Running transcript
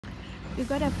We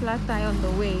got a flat tire on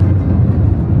the way.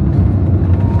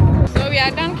 So we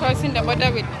are done crossing the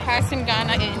border with passing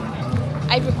Ghana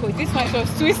and Ivory Coast. This one was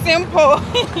too simple.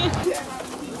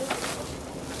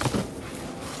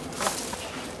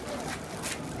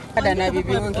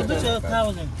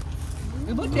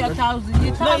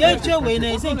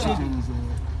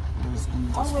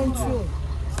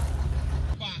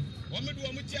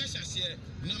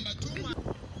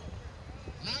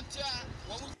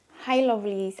 Hi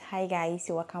lovelies, hi guys,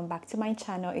 welcome back to my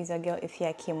channel. It's your girl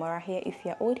EfyaKimora here. If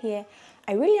you're old here,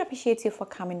 I really appreciate you for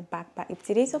coming back, but if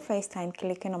today's your first time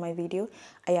clicking on my video,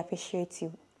 I appreciate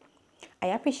you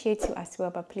as well.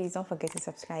 But please don't forget to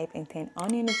subscribe and turn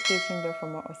on your notification bell for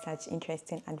more of such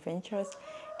interesting, adventurous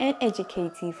and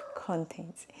educative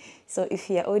content. So if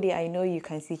you're old here, I know you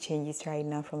can see changes right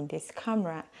now from this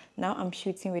camera. Now I'm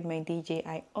shooting with my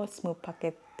DJI Osmo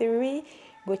Pocket 3.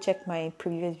 Go check my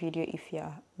previous video if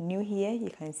you're new here. You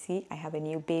can see I have a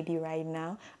new baby right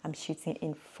now. I'm shooting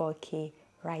in 4K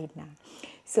right now.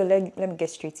 So let me get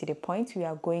straight to the point. We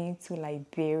are going to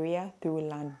Liberia through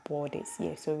land borders.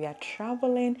 Yeah, so we are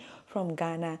traveling from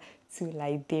Ghana to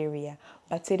Liberia.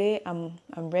 But today I'm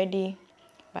ready,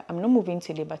 but I'm not moving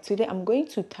today. But today I'm going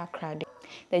to Takrady.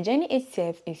 The journey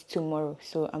itself is tomorrow.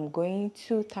 So I'm going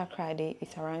to Takrady.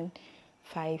 It's around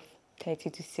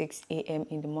 5:30 to 6 a.m.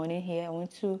 in the morning here. I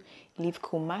want to leave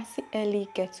Kumasi early,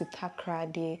 get to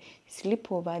Takrady,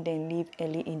 sleep over, then leave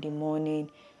early in the morning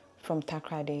from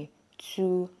Takrady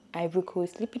to Ivory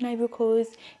Coast, sleep in Ivory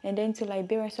Coast, and then to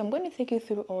Liberia. So I'm going to take you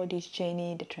through all this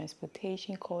journey, the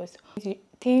transportation costs,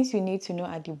 things you need to know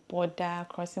at the border,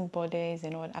 crossing borders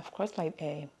and all. I've crossed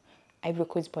Ivory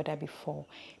Coast border before,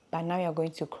 but now you're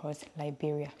going to cross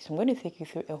Liberia. So I'm going to take you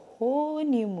through a whole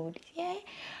new mood. Yeah.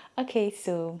 Okay,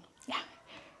 so yeah,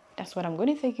 that's what I'm going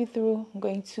to take you through. I'm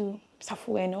going to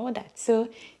suffer and all that. So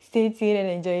stay tuned and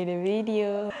enjoy the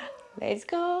video. Let's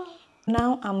go.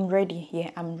 Now I'm ready. Yeah,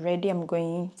 I'm ready. I'm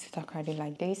going to Takrady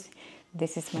like this.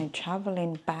 This is my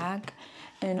traveling bag.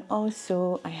 And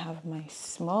also I have my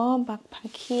small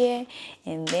backpack here.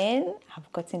 And then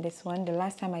I've gotten this one. The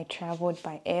last time I traveled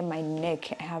by air, my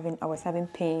neck, I was having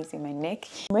pains in my neck.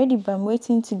 I'm ready, but I'm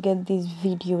waiting to get this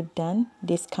video done.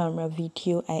 This camera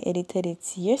video. I edited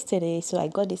it yesterday. So I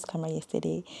got this camera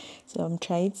yesterday. So I'm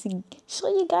trying to show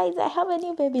you guys I have a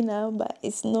new baby now. But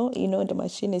it's not, you know, the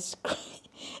machine is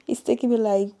it's taking me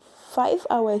like 5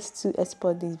 hours to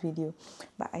export this video,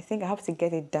 but I think I have to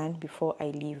get it done before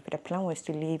I leave. But the plan was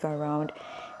to leave around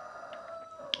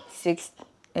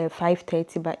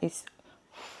 5:30, but it's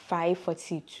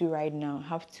 5:42 right now. I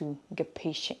have to get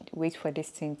patient, wait for this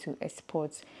thing to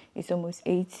export. It's almost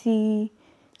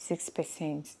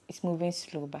 86%. It's moving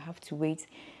slow, but I have to wait.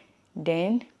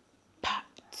 Then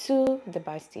to the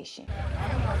bus station.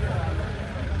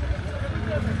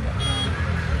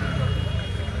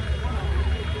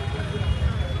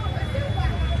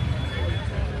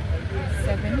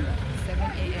 7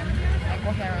 a.m. I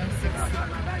got here around 6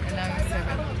 and now it's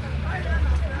 7.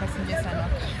 Passengers are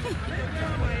not.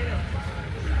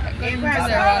 I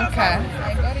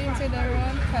got into the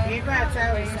wrong car.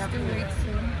 But it's still wait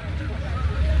soon.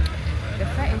 The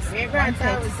flight is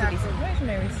 1:30 cedis. Where's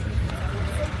my receipt?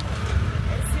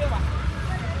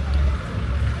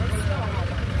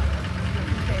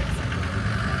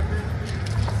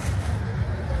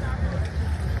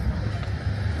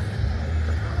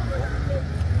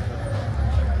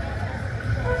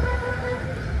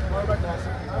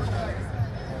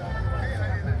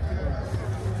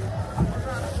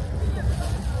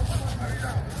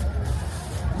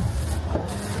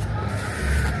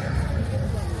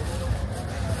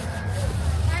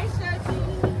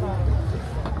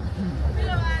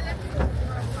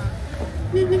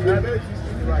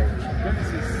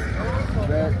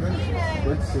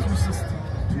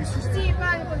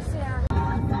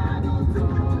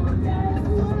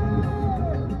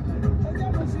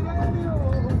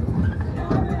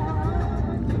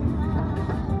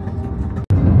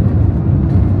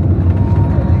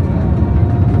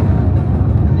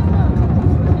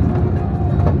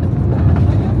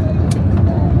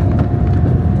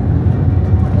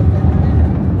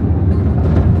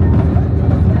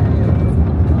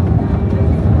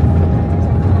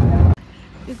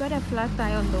 Flat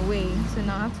tire on the way, so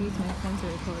now I have to use my phone to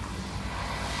record.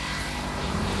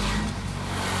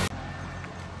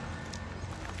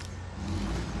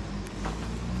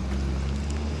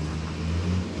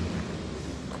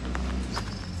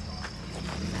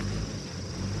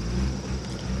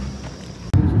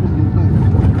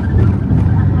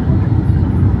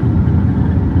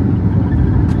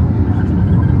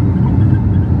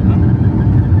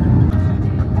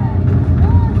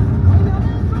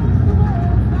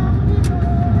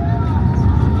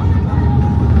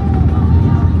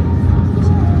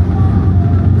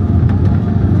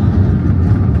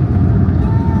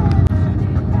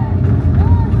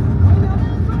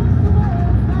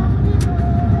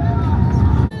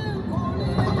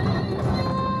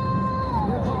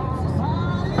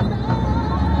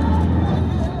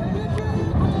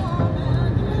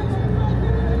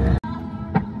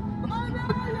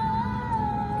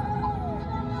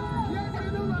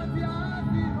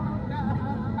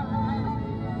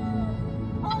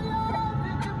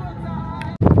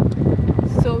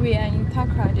 we are in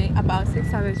Takrady, about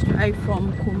 6 hours drive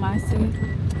from Kumasi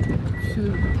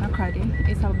to Takrady.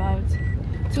 It's about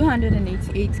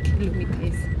 288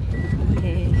 kilometers.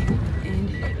 Yeah,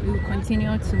 and we will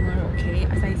continue tomorrow. Okay,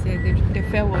 as I said, the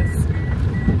fare was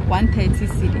 130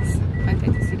 cedis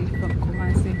from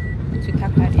Kumasi to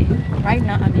Takrady. Right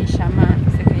now I'm in Shama,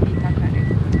 secondly Takrady.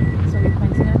 So we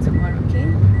continue tomorrow.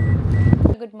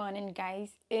 Okay. Good morning, guys.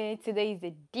 Today is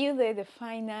the due day, the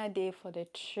final day for the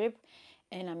trip,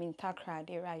 and I'm in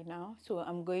Takrady right now. So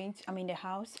I'm in the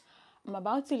house. I'm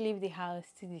about to leave the house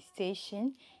to the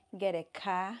station, get a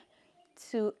car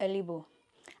to Elibo.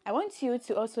 I want you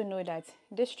to also know that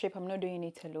this trip, I'm not doing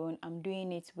it alone. I'm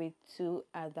doing it with 2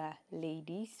 other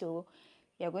ladies. So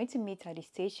you're going to meet at the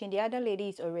station. The other lady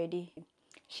is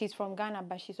she's from Ghana,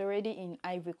 but she's already in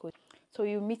Ivory Coast. So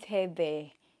you meet her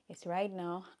there. It's right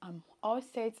now. I'm all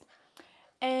set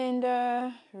and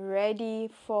ready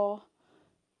for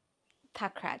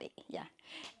Takrady. Yeah.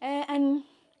 And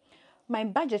my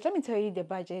budget, let me tell you the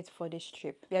budget for this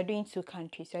trip. We are doing 2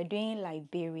 countries. We are doing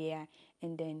Liberia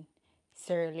and then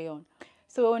Sierra Leone.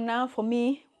 So now for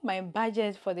me, my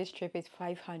budget for this trip is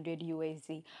 500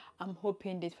 USD. I'm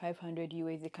hoping this 500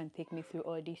 USD can take me through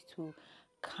all these 2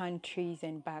 countries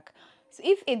and back. So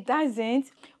if it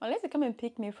doesn't, unless they come and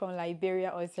pick me from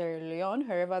Liberia or Sierra Leone,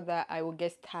 wherever that I will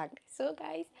get tagged. So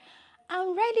guys,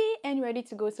 I'm ready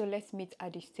to go. So let's meet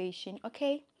at the station.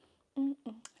 Okay.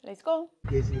 Let's go.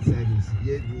 Education service.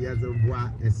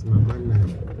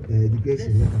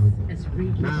 Education.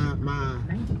 Now, my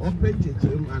open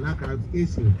teaching and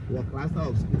accreditation for cluster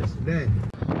of schools there.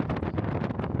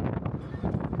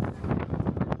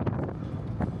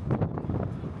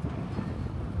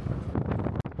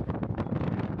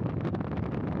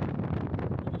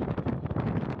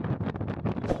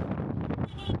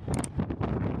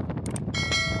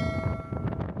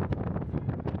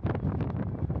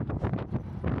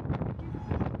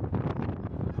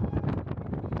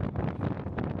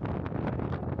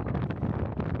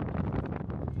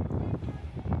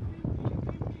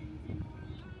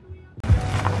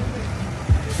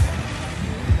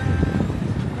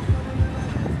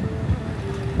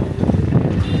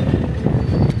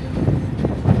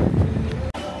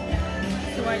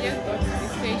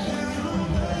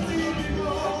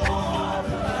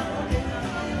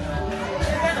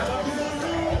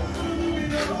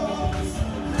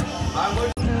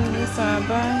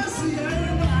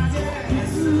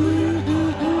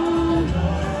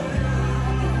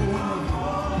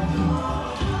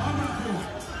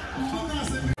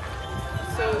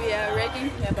 So we are ready.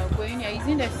 We are about going. We are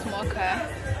using the small car.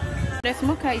 The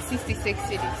small car is 66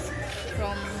 cedis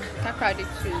from Takrady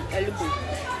to Elibo.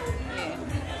 Yeah.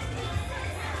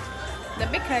 The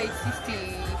big car is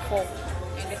 64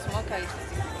 and the small car is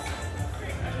 66.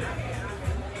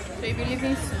 So you'll be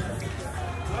leaving soon.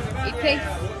 It takes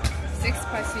 6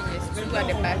 passengers, 2 at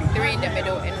the back, 3 in the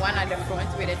middle, and 1 at the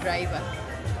front with a driver.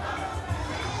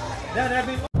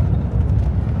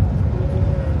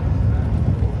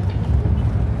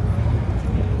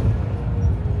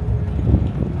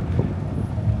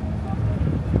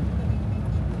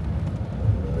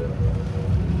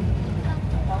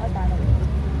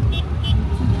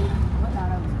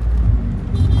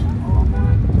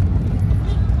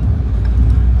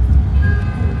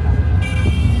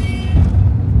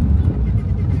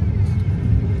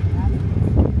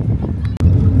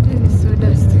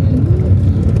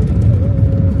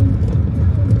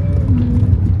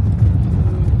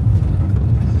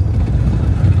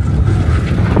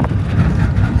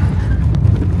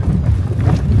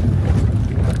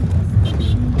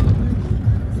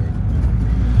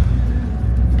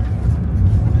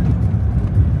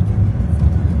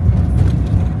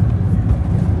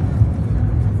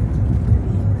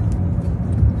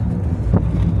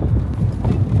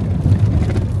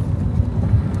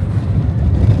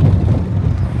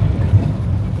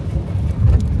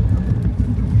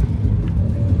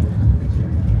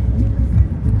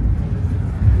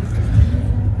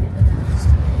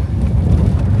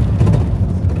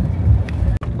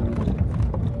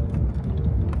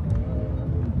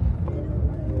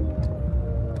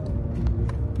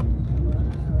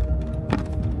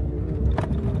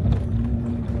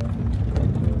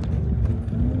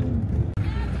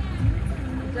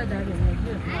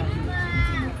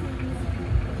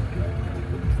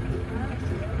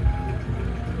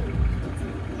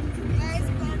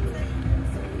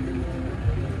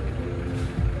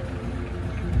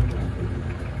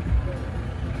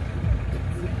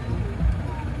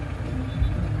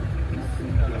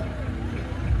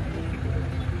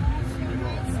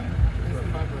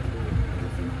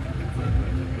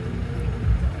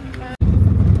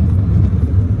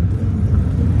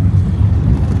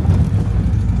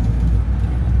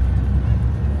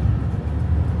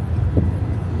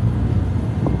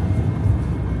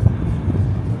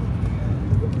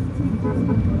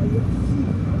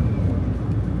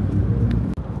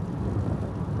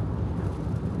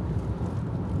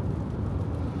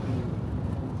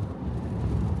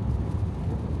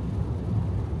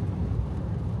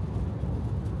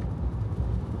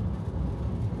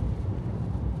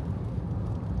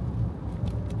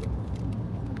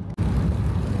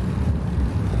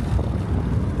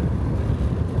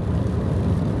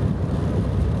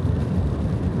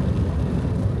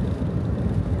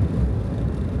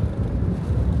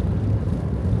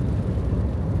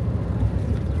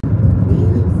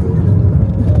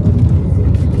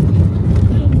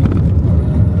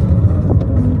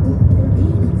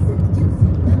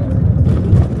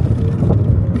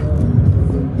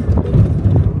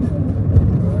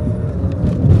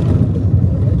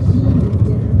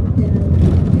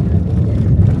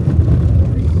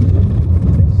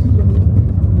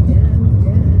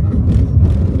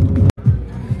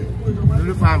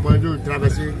 farm boy do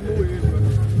traverser.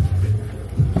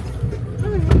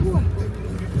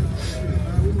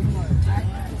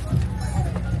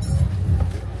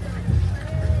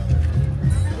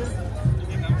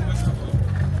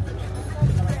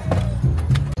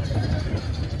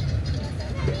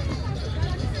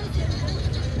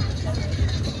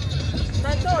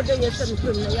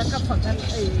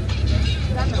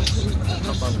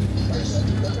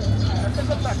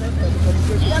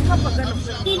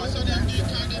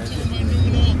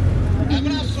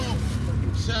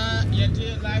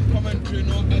 Live commentary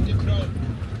no at the crowd.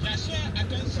 Yasha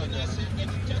attention as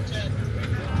educated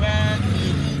where you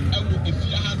if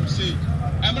you have to say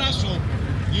Emraso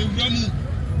you ramu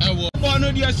ewo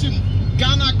no dia sim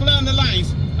Ghana clear the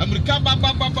lines America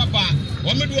baba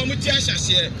omo do omo ti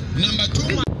ahye number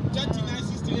 2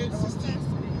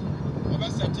 396860 over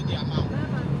set the amount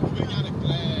we got the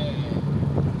clear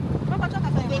papa talk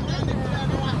about the clear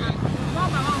no one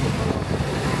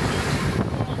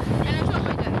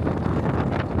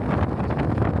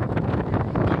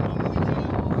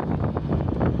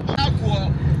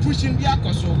pushing the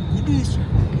akoso kudus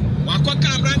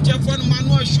wakoka branch for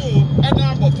manual show and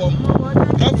abofom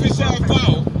officer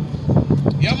foul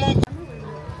yamo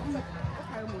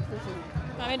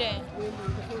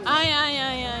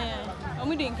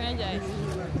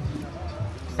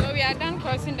so we are done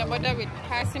crossing the border with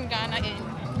passing Ghana and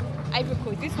Ivory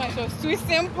Coast. This one was too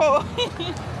simple.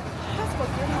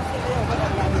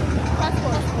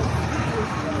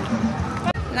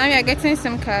 Now we are getting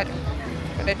SIM card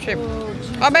for the trip.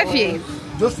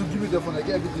 Just to give me the phone, I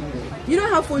get everything there. You don't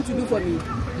have phone to do for me?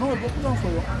 No, but put on for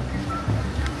what?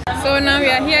 So now we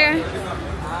are here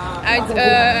at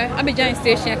Abidjan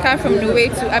station. I come from the way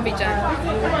to Abidjan.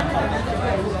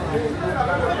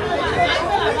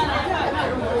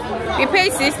 We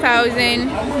paid 6,000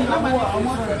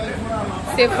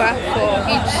 safer for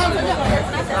each.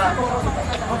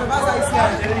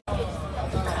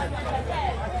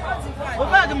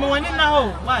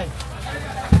 Why?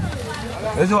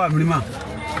 That's what I'm doing.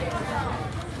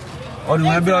 Oh, no,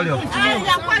 I'm very old.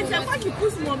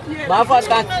 My first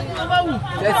time.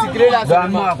 That's great.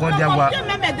 I'm not going to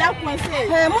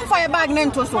fire bag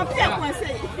name to so.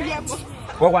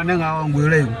 What one thing I will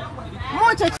leave?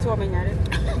 More church to me.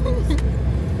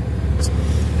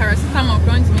 Paracetamol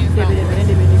front me.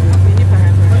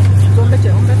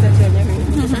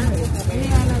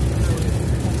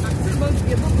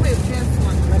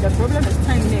 The problem is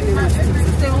time.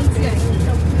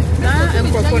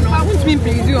 I'm going to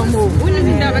please you more. We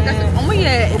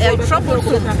need to trouble.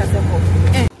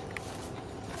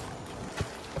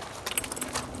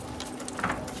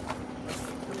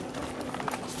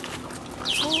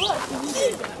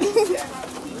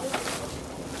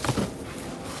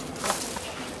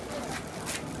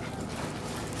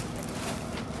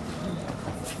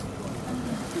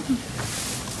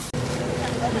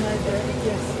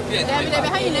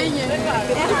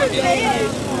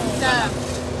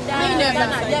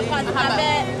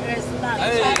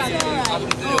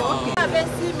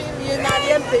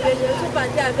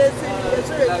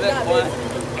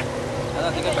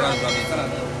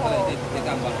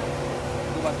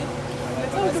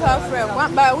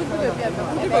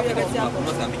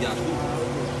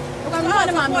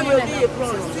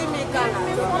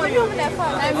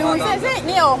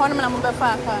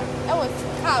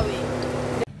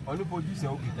 Only produce a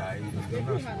guy.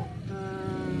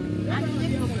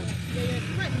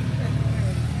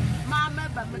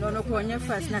 No, no,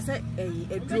 first. Now say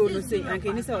a drone say, and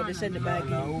can you say the shed the bag?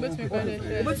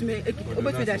 But me,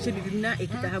 that should be not a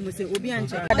Kitahamu say, Obi and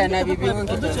Chad. And I be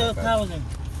 1,000.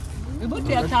 You put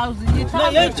 1,000. You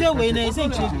can't your way,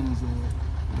 isn't it? I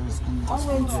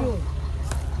went through.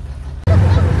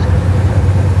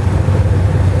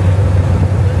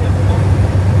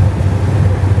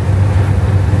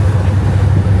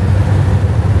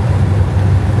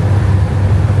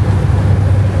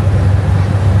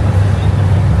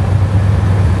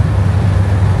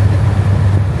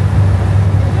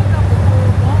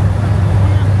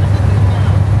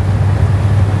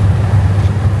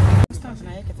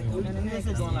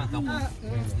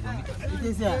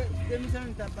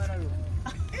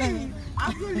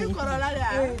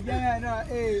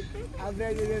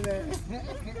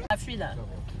 Afrila,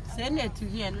 send it to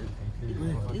you.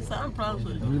 It's our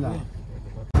problem.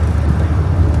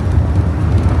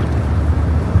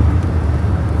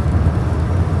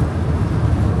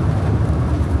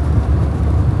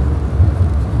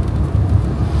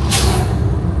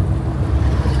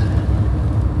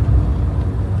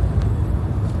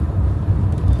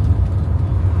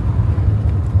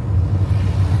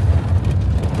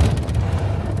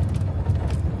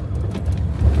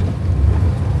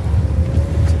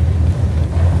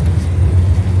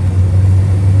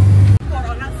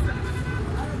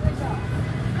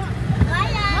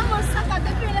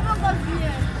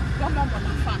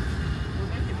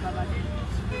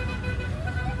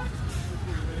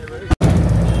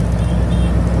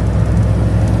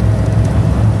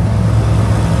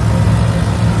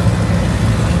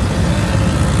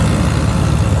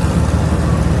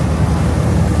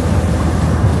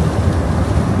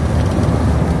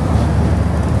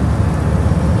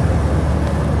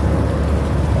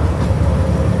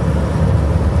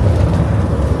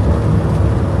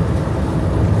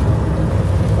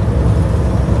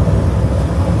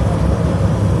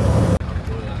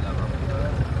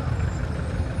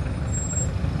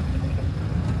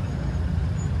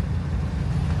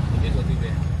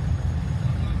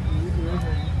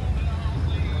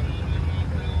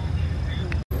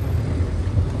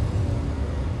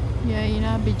 Yeah, in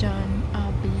Abidjan.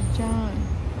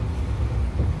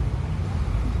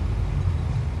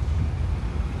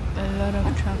 A lot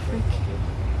of traffic.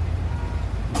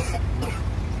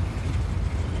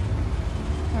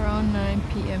 Around 9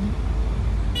 p.m.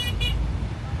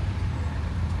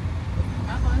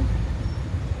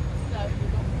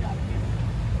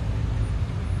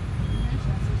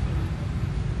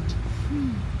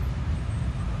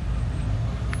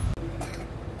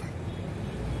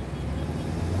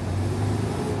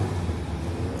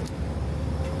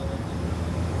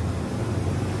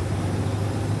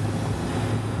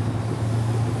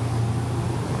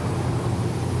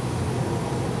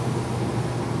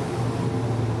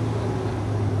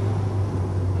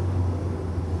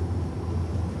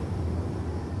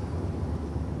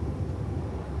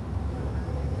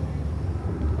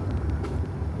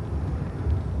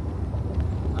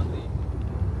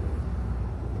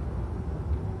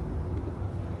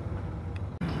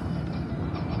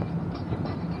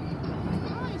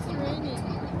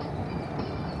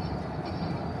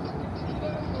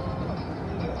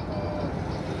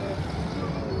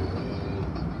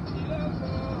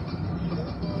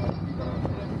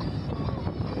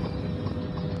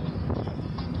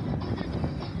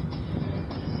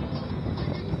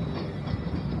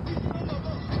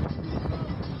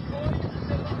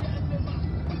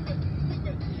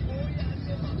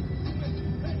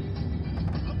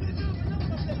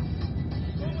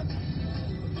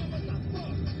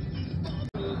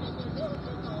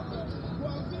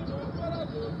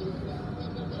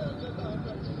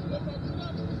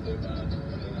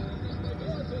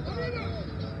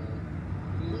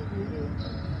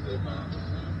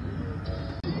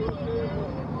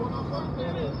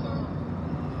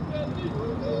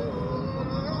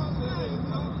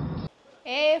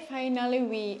 Hey, finally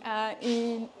we are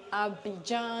in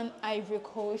Abidjan, Ivory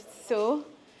Coast. So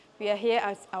we are here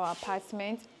at our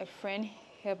apartment. A friend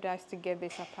helped us to get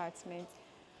this apartment.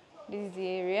 This is the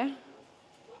area.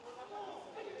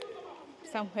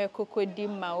 Somewhere Cote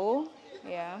Mao.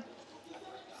 Yeah.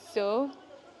 So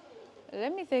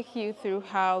let me take you through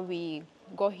how we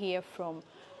got here from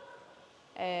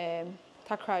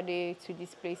Takrady to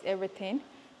this place, everything.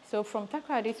 So from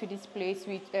Takrady to this place,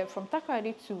 from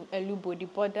Takrady to Elubo, the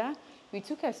border, we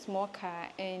took a small car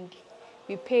and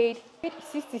we paid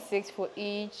 66 for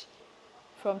each.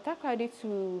 From Takrady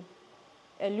to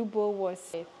Elubo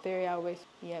was 3 hours.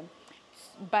 Yeah,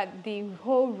 but the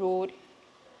whole road,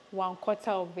 1/4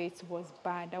 of it was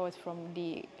bad. That was from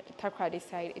the Takrady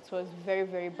side. It was very,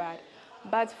 very bad.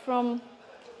 But from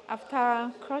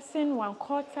after crossing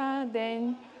 1/4,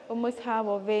 then almost half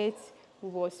of it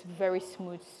was very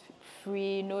smooth,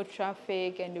 free, no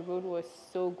traffic, and the road was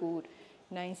so good,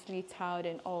 nicely tiled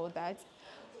and all that.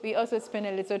 We also spent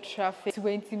a little traffic,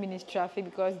 20 minutes traffic,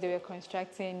 because they were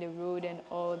constructing the road and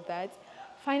all that.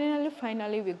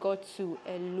 Finally, we got to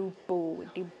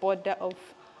Elubo, the border of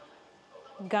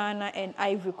Ghana and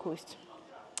Ivory Coast.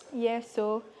 Yeah,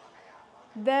 so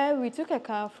there we took a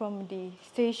car from the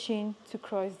station to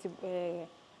cross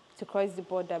the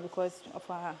border because of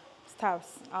our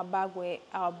stuffs.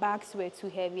 Our bags were too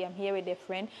heavy. I'm here with a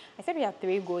friend. I said we have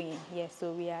 3 going. Yeah,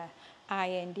 so we are I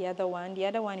and the other one. The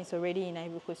other one is already in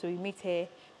Ivory Coast, so we meet her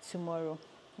tomorrow.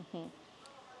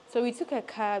 So we took a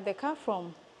car. The car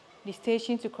from the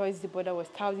station to cross the border was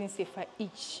 1,000 CFA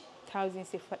each. 1,000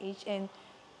 CFA each, and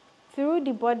through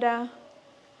the border,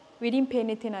 we didn't pay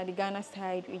anything at the Ghana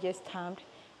side. We just stamped,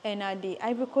 and at the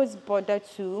Ivory Coast border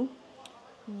too,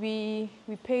 we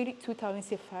paid 2,000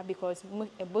 CFA because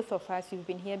both of us, we've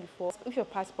been here before. If your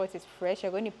passport is fresh,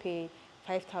 you're going to pay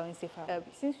 5,000 CFA.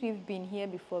 Since we've been here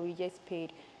before, we just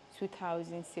paid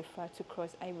 2,000 CFA to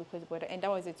cross Ivory Coast border, and that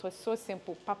was it. It was so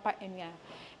simple, Papa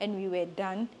and we were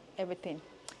done, everything.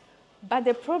 But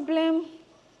the problem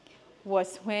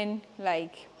was when,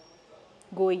 like,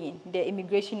 going, the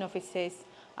immigration officers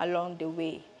along the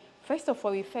way. First of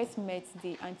all, we first met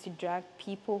the anti-drug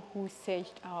people who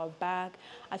searched our bag.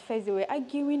 At first, they were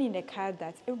arguing in the car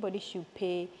that everybody should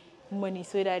pay money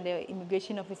so that the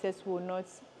immigration officers will not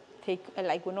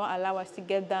will not allow us to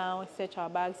get down, search our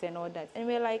bags and all that. And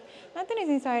we're like, nothing is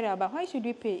inside our bag. Why should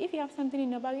we pay? If you have something in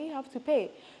your bag, you have to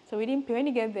pay. So we didn't pay. When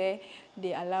you get there,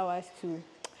 they allow us to.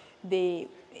 They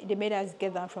made us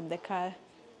get down from the car.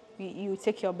 You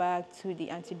take your bag to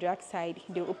the anti-drug side.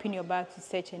 They open your bag to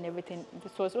search and everything.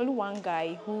 There was only one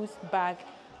guy whose bag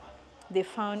they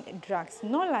found drugs.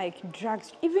 Not like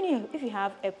drugs. Even if you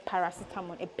have a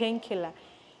paracetamol, a painkiller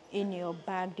in your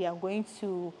bag, they are going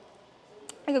to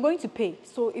pay.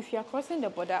 So if you are crossing the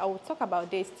border, I will talk about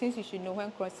this, things you should know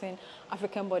when crossing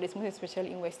African borders, most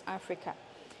especially in West Africa,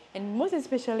 and most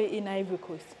especially in Ivory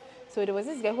Coast. So there was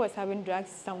this guy who was having drugs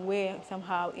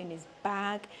somehow in his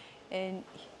bag, and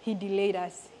he delayed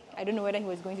us. I don't know whether he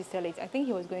was going to sell it. I think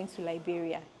he was going to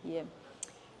Liberia. Yeah.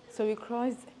 So we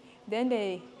crossed.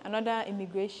 Then another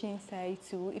immigration side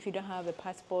too. If you don't have a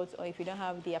passport or if you don't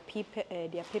have their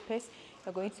papers,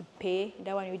 you're going to pay.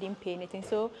 That one we didn't pay anything.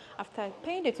 So after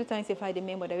paying the 2 times if I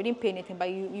remember that we didn't pay anything, but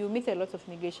you meet a lot of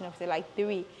immigration officers, like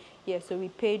 3. Yeah. So we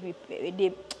paid. We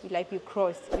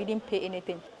crossed. We didn't pay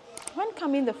anything. When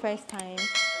coming the first time,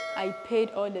 I paid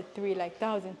all the 3, like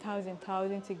 1,000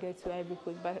 to get to Ivory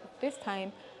Coast. But this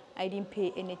time, I didn't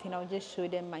pay anything. I'll just show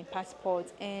them my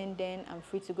passport and then I'm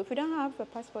free to go. If you don't have a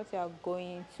passport, you are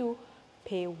going to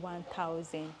pay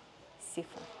 1,000 CFA.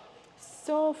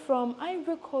 So from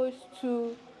Ivory Coast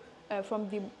to, from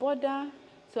the border,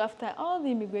 so after all the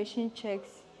immigration checks,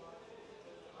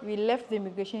 we left the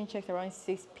immigration checks around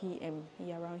 6 p.m.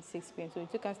 Yeah, around 6 p.m. So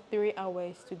it took us 3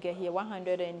 hours to get here,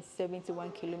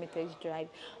 171 kilometers drive.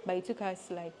 But it took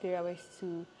us like 3 hours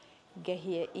to get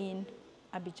here in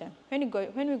Abidjan. When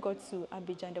we got to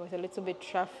Abidjan, there was a little bit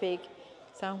traffic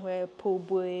somewhere,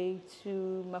 Poboy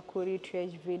to Makori,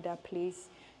 Trècheville, that place.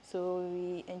 So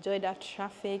we enjoyed that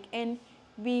traffic and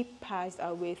we passed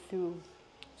our way through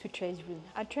to Trècheville.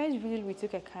 At Trècheville, we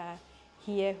took a car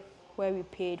here where we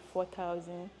paid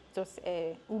 4,000. Just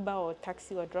Uber or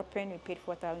taxi or drop-in, we paid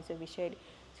 4,000, so we shared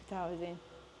 2,000.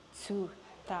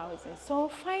 So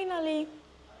finally,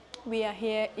 we are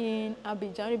here in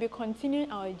Abidjan. We'll be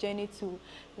continuing our journey to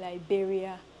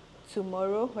Liberia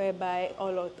tomorrow, whereby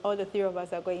all the 3 of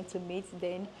us are going to meet.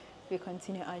 Then we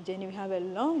continue our journey. We have a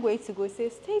long way to go, so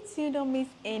stay tuned, don't miss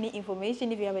any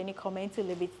information. If you have any comments, to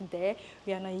leave it there.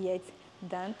 We are not yet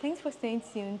done. Thanks for staying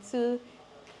tuned to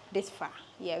this far.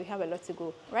 Yeah, we have a lot to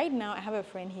go. Right now, I have a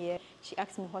friend here. She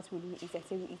asked me what will we eat. I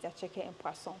said we eat acheké and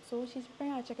poisson. So she's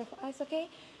preparing our acheké for us, okay?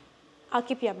 I'll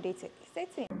keep you updated. Stay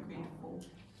tuned.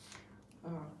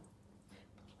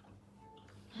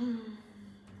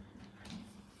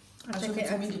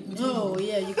 Oh,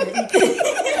 yeah, you can eat.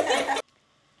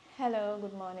 Hello,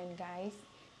 good morning, guys.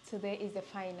 Today is the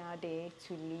final day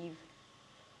to leave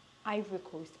Ivory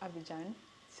Coast, Abidjan,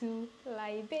 to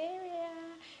Liberia.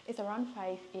 It's around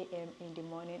 5 a.m. in the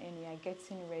morning and we are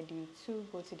getting ready to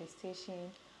go to the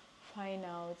station, find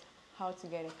out how to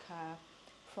get a car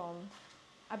from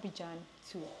Abidjan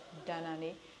to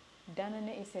Danane.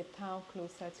 Danane is a town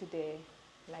closer to the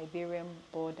Liberian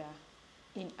border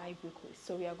in Ivory Coast.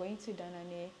 So we are going to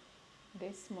Danane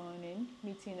this morning,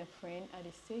 meeting a friend at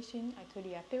the station. I told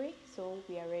you at 3, so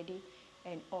we are ready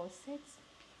and all set.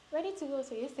 Ready to go.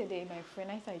 So yesterday, my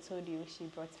friend, as I told you, she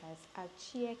brought us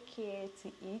acheké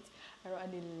to eat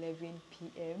around 11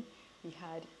 p.m. We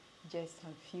had just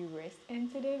a few rests,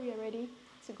 and today we are ready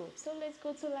to go. So let's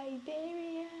go to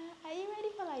Liberia. Are you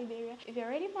ready for Liberia? If you're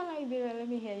ready for Liberia, let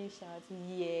me hear you shout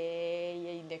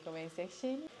yeah in the comment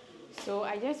section. So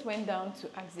I just went down to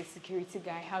ask the security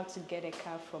guy how to get a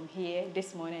car from here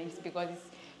this morning, because it's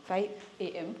 5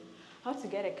 a.m. How to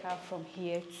get a car from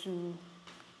here to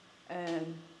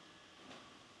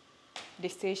the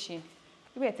station.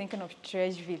 We were thinking of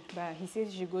Trècheville, but he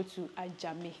says you go to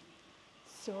Adjamé.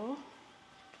 So,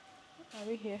 are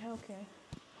we here? Okay.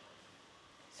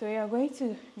 So you are going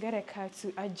to get a car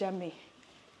to Adjamé.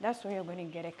 That's where you're going to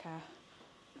get a car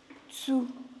to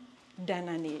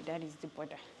Danane. That is the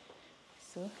border.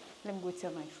 So let me go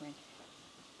tell my friend.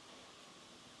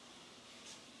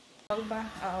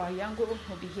 Our Yango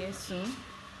will be here soon.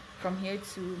 From here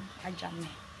to Adjamé.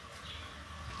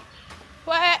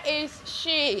 Where is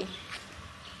she?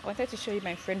 I wanted to show you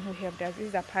my friend who helped us. This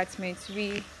is the apartment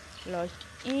we lodged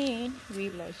in.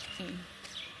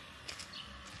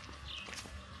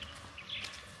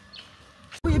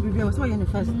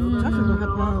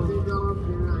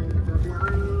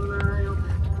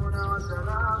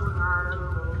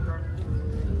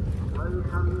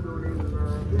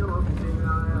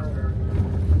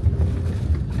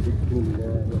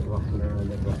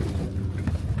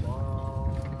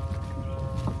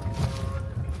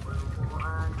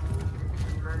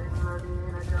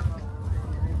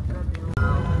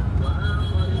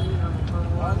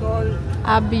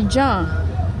 Abidjan.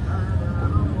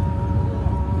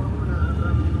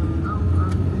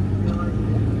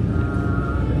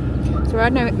 So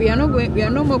right now we are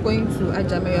no more going to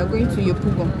Adjamé, we are going to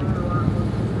Yopougon.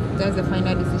 That's the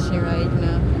final decision right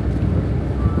now.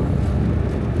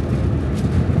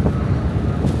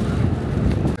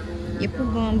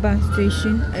 Yopougon bus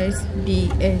station,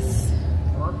 SDS.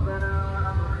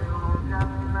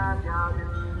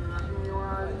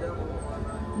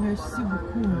 Merci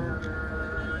beaucoup.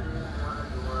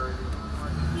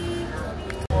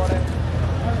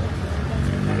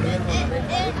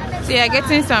 we are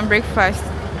getting some breakfast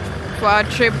for our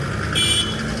trip.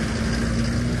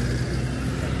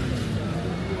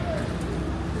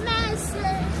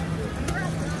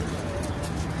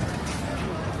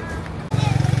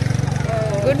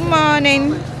 Good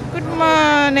morning. Good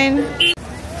morning.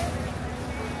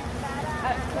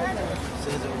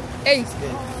 8,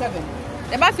 7.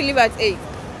 They're about to leave at 8.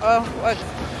 Oh, what?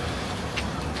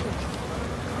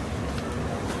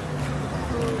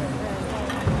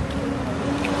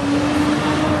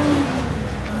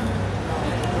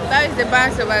 That is the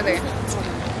bus over there.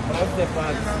 That's the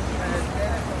bus.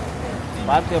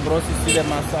 But the bros is still the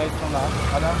massage from that.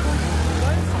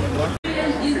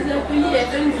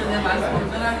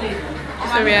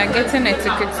 So we are getting a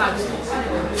ticket.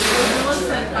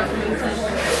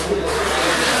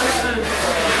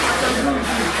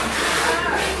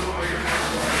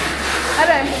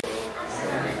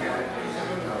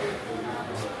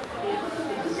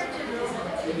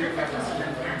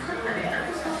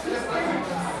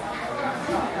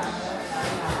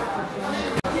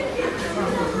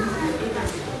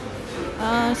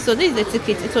 So this is the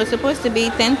ticket. It was supposed to be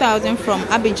 10,000 from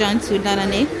Abidjan to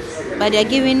Danane, but they're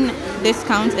giving a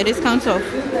discount of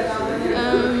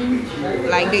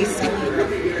like this.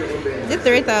 Is it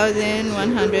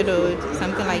 3,100 or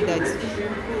something like that?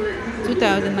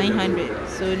 2,900.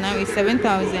 So now it's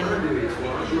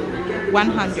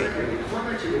 7,100.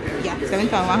 Yeah,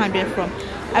 7,100 from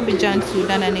Abidjan to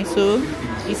Danane. So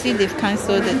you see they've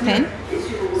cancelled the 10.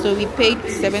 So we paid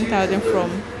 7,000 from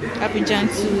Abidjan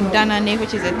to Danane,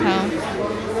 which is a town,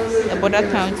 a border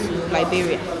town to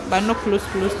Liberia, but not close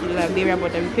to Liberia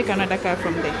border. We pick another car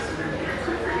from there.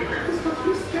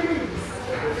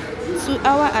 To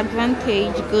our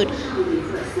advantage, good.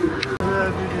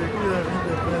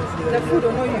 The food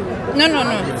or no you? No.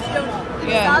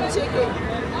 Yeah.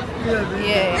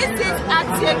 Yeah. This is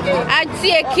Atieke.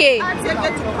 Atieke.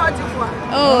 Atieke to Cote d'Ivoire.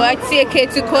 Oh, Atieke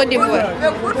to Cote d'Ivoire.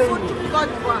 A good food to Cote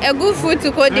d'Ivoire. A good food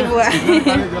to Cote d'Ivoire.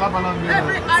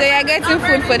 So you're getting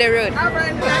food for the road.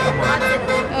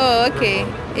 Oh, okay.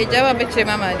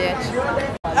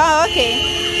 Oh, okay.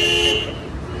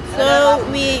 So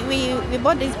we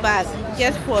bought this bag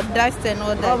just for dust and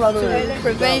all that to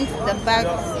prevent the bags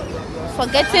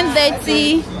from getting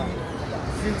dirty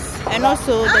and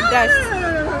also the dust.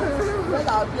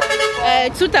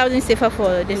 2,000 safer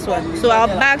for this one. So our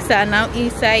bags are now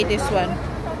inside this one.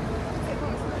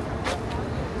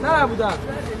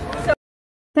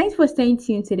 Thanks for staying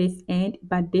tuned to this end,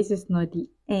 but this is not the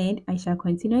end. I shall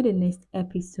continue the next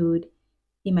episode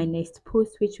in my next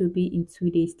post, which will be in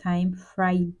 2 days time,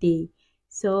 Friday.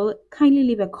 So kindly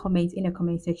leave a comment in the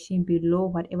comment section below,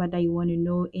 whatever that you want to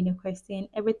know, any question,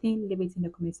 everything, leave it in the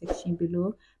comment section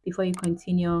below before you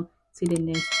continue to the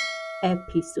next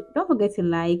episode. Don't forget to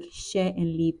like, share and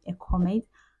leave a comment,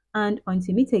 and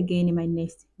until meet again in my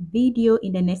next video,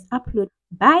 in the next upload.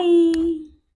 Bye.